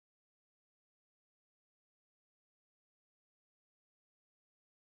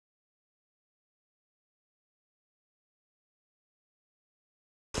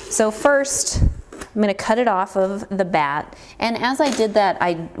So first, I'm gonna cut it off of the bat. And as I did that,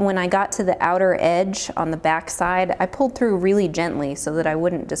 when I got to the outer edge on the back side, I pulled through really gently so that I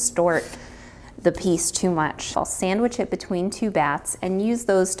wouldn't distort the piece too much. I'll sandwich it between two bats and use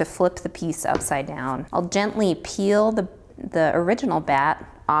those to flip the piece upside down. I'll gently peel the original bat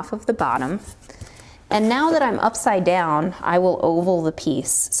off of the bottom. And now that I'm upside down, I will oval the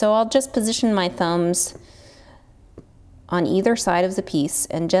piece. So I'll just position my thumbs on either side of the piece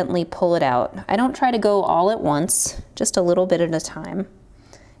and gently pull it out. I don't try to go all at once, just a little bit at a time,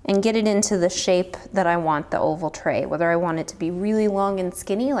 and get it into the shape that I want the oval tray, whether I want it to be really long and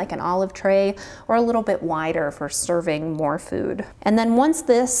skinny like an olive tray or a little bit wider for serving more food. And then once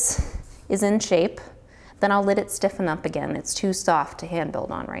this is in shape, then I'll let it stiffen up again. It's too soft to hand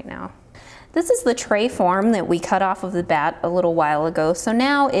build on right now. This is the tray form that we cut off of the bat a little while ago. So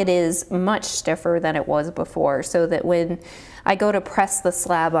now it is much stiffer than it was before, so that when I go to press the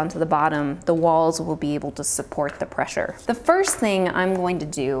slab onto the bottom, the walls will be able to support the pressure. The first thing I'm going to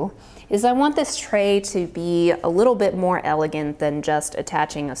do is I want this tray to be a little bit more elegant than just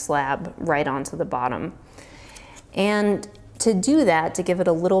attaching a slab right onto the bottom. And to do that, to give it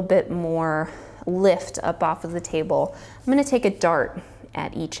a little bit more lift up off of the table, I'm going to take a dart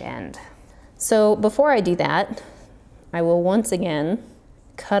at each end. So before I do that, I will once again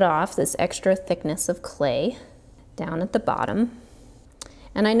cut off this extra thickness of clay down at the bottom.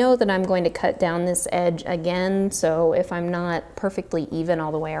 And I know that I'm going to cut down this edge again, so if I'm not perfectly even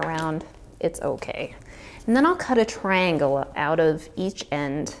all the way around, it's okay. And then I'll cut a triangle out of each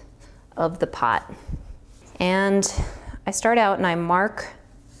end of the pot. And I start out and I mark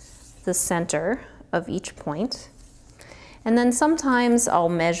the center of each point. And then sometimes I'll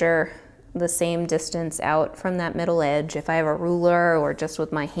measure the same distance out from that middle edge if I have a ruler or just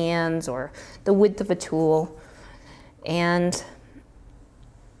with my hands or the width of a tool, and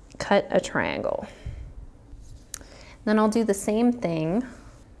cut a triangle. Then I'll do the same thing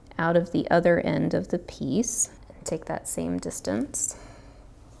out of the other end of the piece and take that same distance.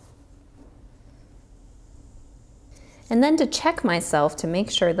 And then to check myself to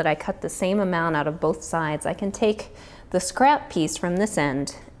make sure that I cut the same amount out of both sides, I can take the scrap piece from this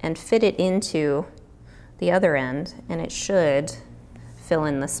end and fit it into the other end, and it should fill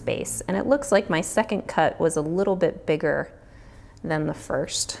in the space. And it looks like my second cut was a little bit bigger than the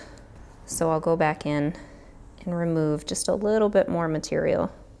first. So I'll go back in and remove just a little bit more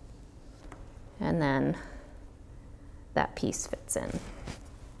material, and then that piece fits in.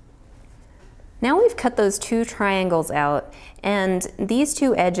 Now we've cut those two triangles out, and these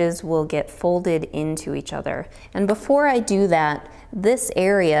two edges will get folded into each other. And before I do that, this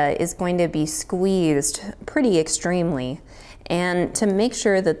area is going to be squeezed pretty extremely. And to make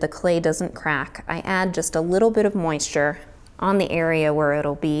sure that the clay doesn't crack, I add just a little bit of moisture on the area where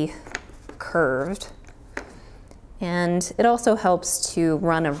it'll be curved. And it also helps to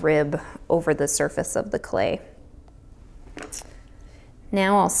run a rib over the surface of the clay.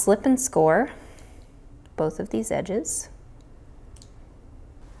 Now I'll slip and score both of these edges.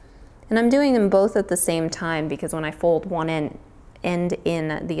 And I'm doing them both at the same time because when I fold one end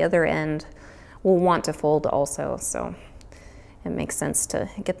in, the other end will want to fold also, so it makes sense to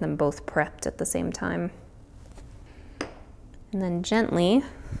get them both prepped at the same time. And then gently,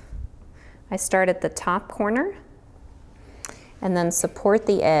 I start at the top corner and then support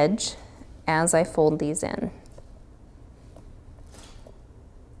the edge as I fold these in.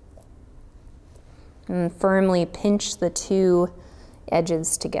 And firmly pinch the two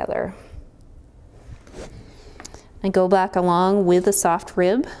edges together. I go back along with a soft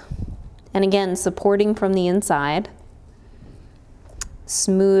rib, and again, supporting from the inside,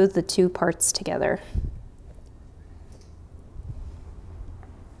 smooth the two parts together.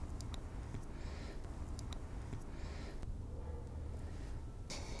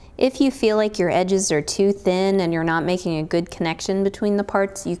 If you feel like your edges are too thin and you're not making a good connection between the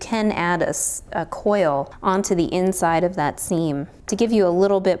parts, you can add a coil onto the inside of that seam to give you a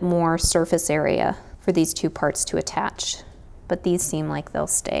little bit more surface area for these two parts to attach, but these seem like they'll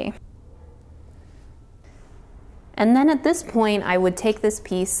stay. And then at this point, I would take this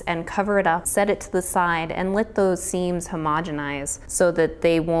piece and cover it up, set it to the side, and let those seams homogenize so that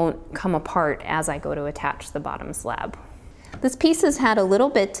they won't come apart as I go to attach the bottom slab. This piece has had a little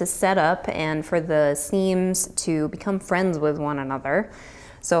bit to set up and for the seams to become friends with one another.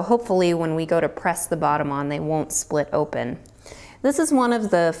 So hopefully when we go to press the bottom on, they won't split open. This is one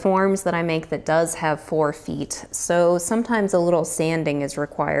of the forms that I make that does have 4 feet. So sometimes a little sanding is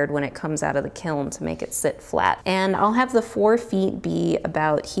required when it comes out of the kiln to make it sit flat. And I'll have the 4 feet be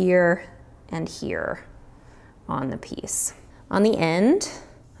about here and here on the piece. On the end,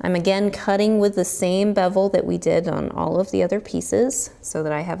 I'm again cutting with the same bevel that we did on all of the other pieces so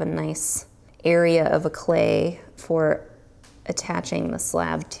that I have a nice area of a clay for attaching the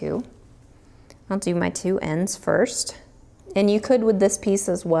slab to. I'll do my two ends first. And you could with this piece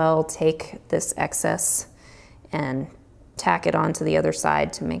as well take this excess and tack it onto the other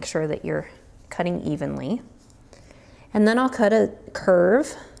side to make sure that you're cutting evenly. And then I'll cut a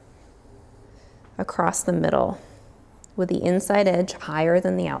curve across the middle with the inside edge higher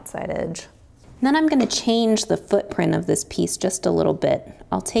than the outside edge. And then I'm going to change the footprint of this piece just a little bit.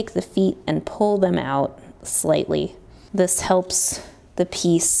 I'll take the feet and pull them out slightly. This helps the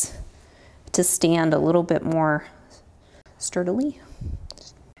piece to stand a little bit more sturdily.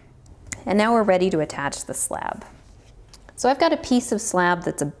 And now we're ready to attach the slab. So I've got a piece of slab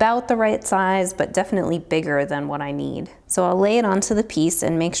that's about the right size, but definitely bigger than what I need. So I'll lay it onto the piece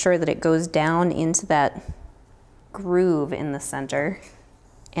and make sure that it goes down into that groove in the center,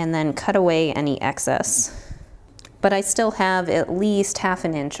 and then cut away any excess. But I still have at least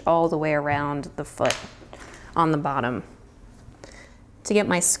 1/2 inch all the way around the foot on the bottom. To get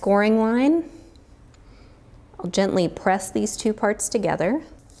my scoring line, I'll gently press these two parts together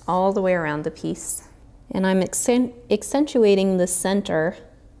all the way around the piece. And I'm accentuating the center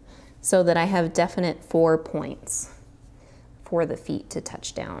so that I have definite 4 points for the feet to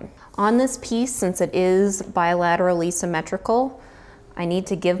touch down. On this piece, since it is bilaterally symmetrical, I need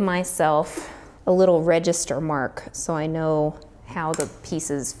to give myself a little register mark so I know how the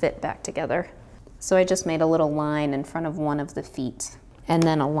pieces fit back together. So I just made a little line in front of one of the feet and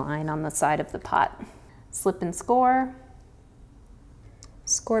then a line on the side of the pot. Slip and score.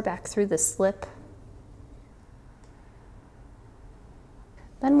 Score back through the slip.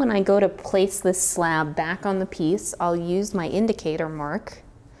 Then when I go to place this slab back on the piece, I'll use my indicator mark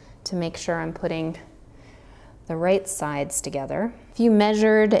to make sure I'm putting the right sides together. If you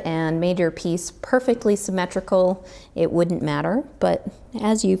measured and made your piece perfectly symmetrical, it wouldn't matter, but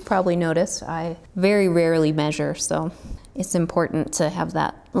as you've probably noticed, I very rarely measure, so it's important to have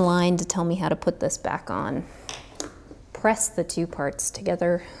that line to tell me how to put this back on. Press the two parts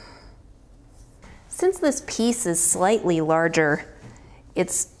together. Since this piece is slightly larger,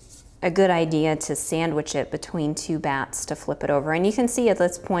 it's a good idea to sandwich it between two bats to flip it over. And you can see at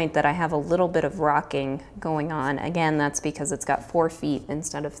this point that I have a little bit of rocking going on. Again, that's because it's got 4 feet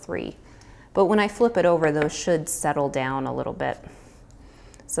instead of 3. But when I flip it over, those should settle down a little bit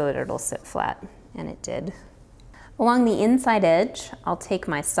so that it'll sit flat, and it did. Along the inside edge, I'll take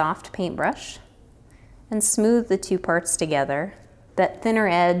my soft paintbrush and smooth the two parts together. That thinner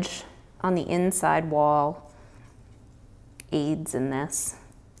edge on the inside wall aids in this.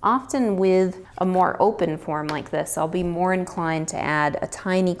 Often with a more open form like this, I'll be more inclined to add a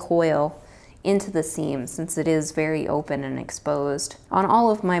tiny coil into the seam since it is very open and exposed. On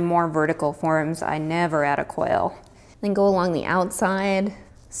all of my more vertical forms, I never add a coil. Then go along the outside,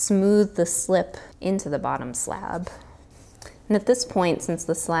 smooth the slip into the bottom slab. And at this point, since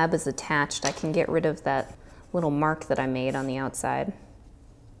the slab is attached, I can get rid of that little mark that I made on the outside.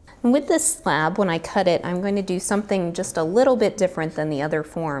 And with this slab, when I cut it, I'm going to do something just a little bit different than the other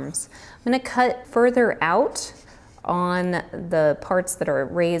forms. I'm going to cut further out on the parts that are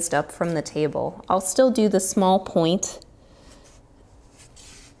raised up from the table. I'll still do the small point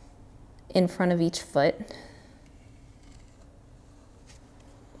in front of each foot,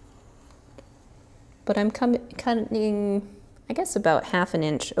 but I'm cutting, I guess, about 1/2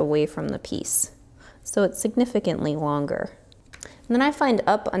 inch away from the piece, so it's significantly longer. And then I find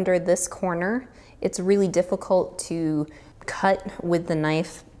up under this corner, it's really difficult to cut with the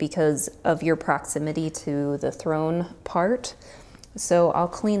knife because of your proximity to the thrown part. So I'll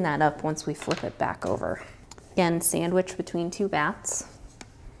clean that up once we flip it back over. Again, sandwich between two bats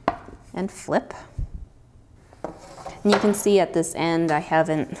and flip. And you can see at this end, I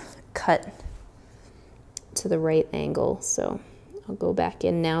haven't cut to the right angle. So I'll go back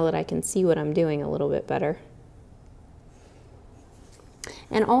in now that I can see what I'm doing a little bit better.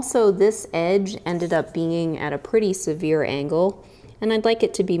 And also this edge ended up being at a pretty severe angle, and I'd like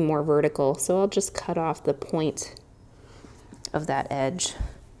it to be more vertical, so I'll just cut off the point of that edge.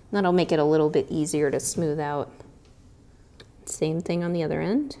 That'll make it a little bit easier to smooth out. Same thing on the other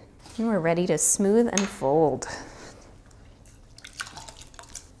end. And we're ready to smooth and fold.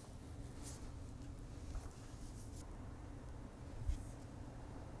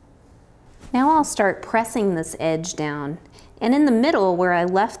 Now I'll start pressing this edge down. And in the middle where I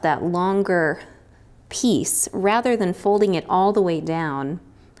left that longer piece, rather than folding it all the way down,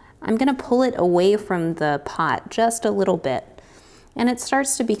 I'm gonna pull it away from the pot just a little bit. And it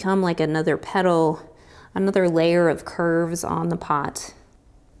starts to become like another petal, another layer of curves on the pot.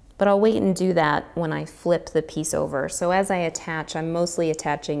 but I'll wait and do that when I flip the piece over. So as I attach, I'm mostly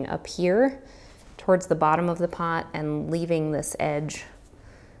attaching up here towards the bottom of the pot and leaving this edge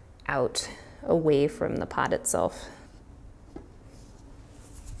out away from the pot itself.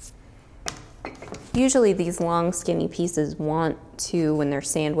 Usually these long skinny pieces want to, when they're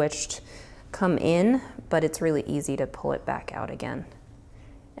sandwiched, come in, but it's really easy to pull it back out again.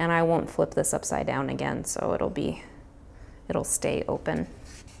 And I won't flip this upside down again, so it'll stay open.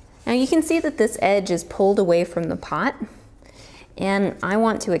 Now you can see that this edge is pulled away from the pot, and I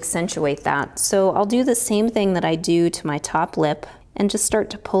want to accentuate that. So I'll do the same thing that I do to my top lip and just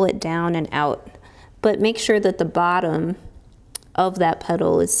start to pull it down and out. But make sure that the bottom of that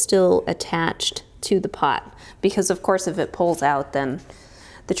petal is still attached to the pot, because of course if it pulls out, then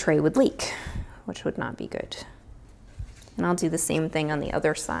the tray would leak, which would not be good. And I'll do the same thing on the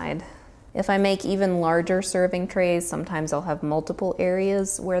other side. If I make even larger serving trays, sometimes I'll have multiple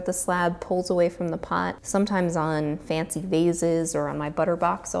areas where the slab pulls away from the pot. Sometimes on fancy vases or on my butter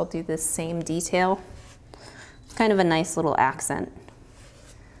box, I'll do this same detail. It's kind of a nice little accent.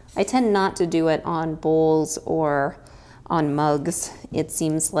 I tend not to do it on bowls or on mugs. It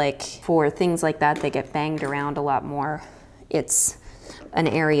seems like for things like that, they get banged around a lot more. It's an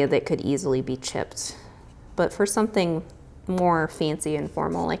area that could easily be chipped. But for something more fancy and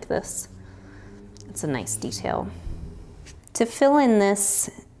formal like this, it's a nice detail. To fill in this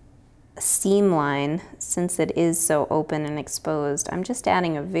seam line, since it is so open and exposed, I'm just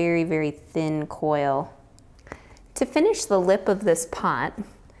adding a very, very thin coil. To finish the lip of this pot,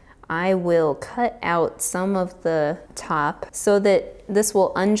 I will cut out some of the top so that this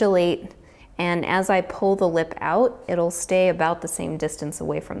will undulate, and as I pull the lip out, it'll stay about the same distance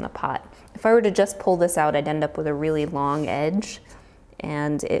away from the pot. If I were to just pull this out, I'd end up with a really long edge,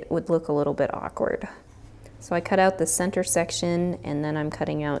 and it would look a little bit awkward. So I cut out the center section, and then I'm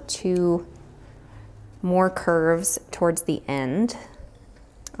cutting out 2 more curves towards the end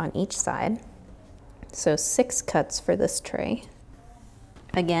on each side. So 6 cuts for this tray.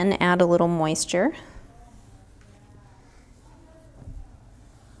 Again, add a little moisture.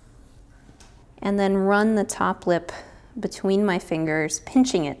 And then run the top lip between my fingers,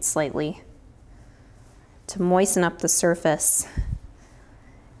 pinching it slightly to moisten up the surface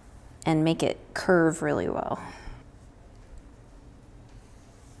and make it curve really well.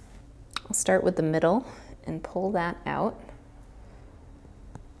 I'll start with the middle and pull that out.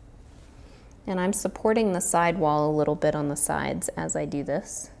 And I'm supporting the side wall a little bit on the sides as I do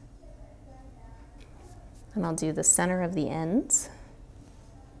this. And I'll do the center of the ends.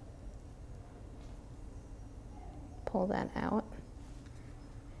 Pull that out.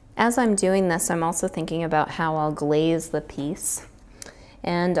 As I'm doing this, I'm also thinking about how I'll glaze the piece.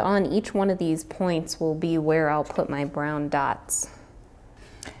 And on each one of these points will be where I'll put my brown dots.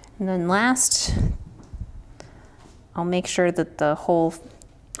 And then last, I'll make sure that the whole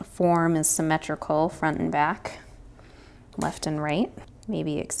form is symmetrical, front and back, left and right.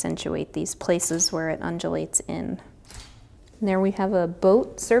 Maybe accentuate these places where it undulates in. And there we have a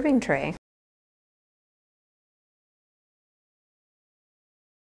boat serving tray.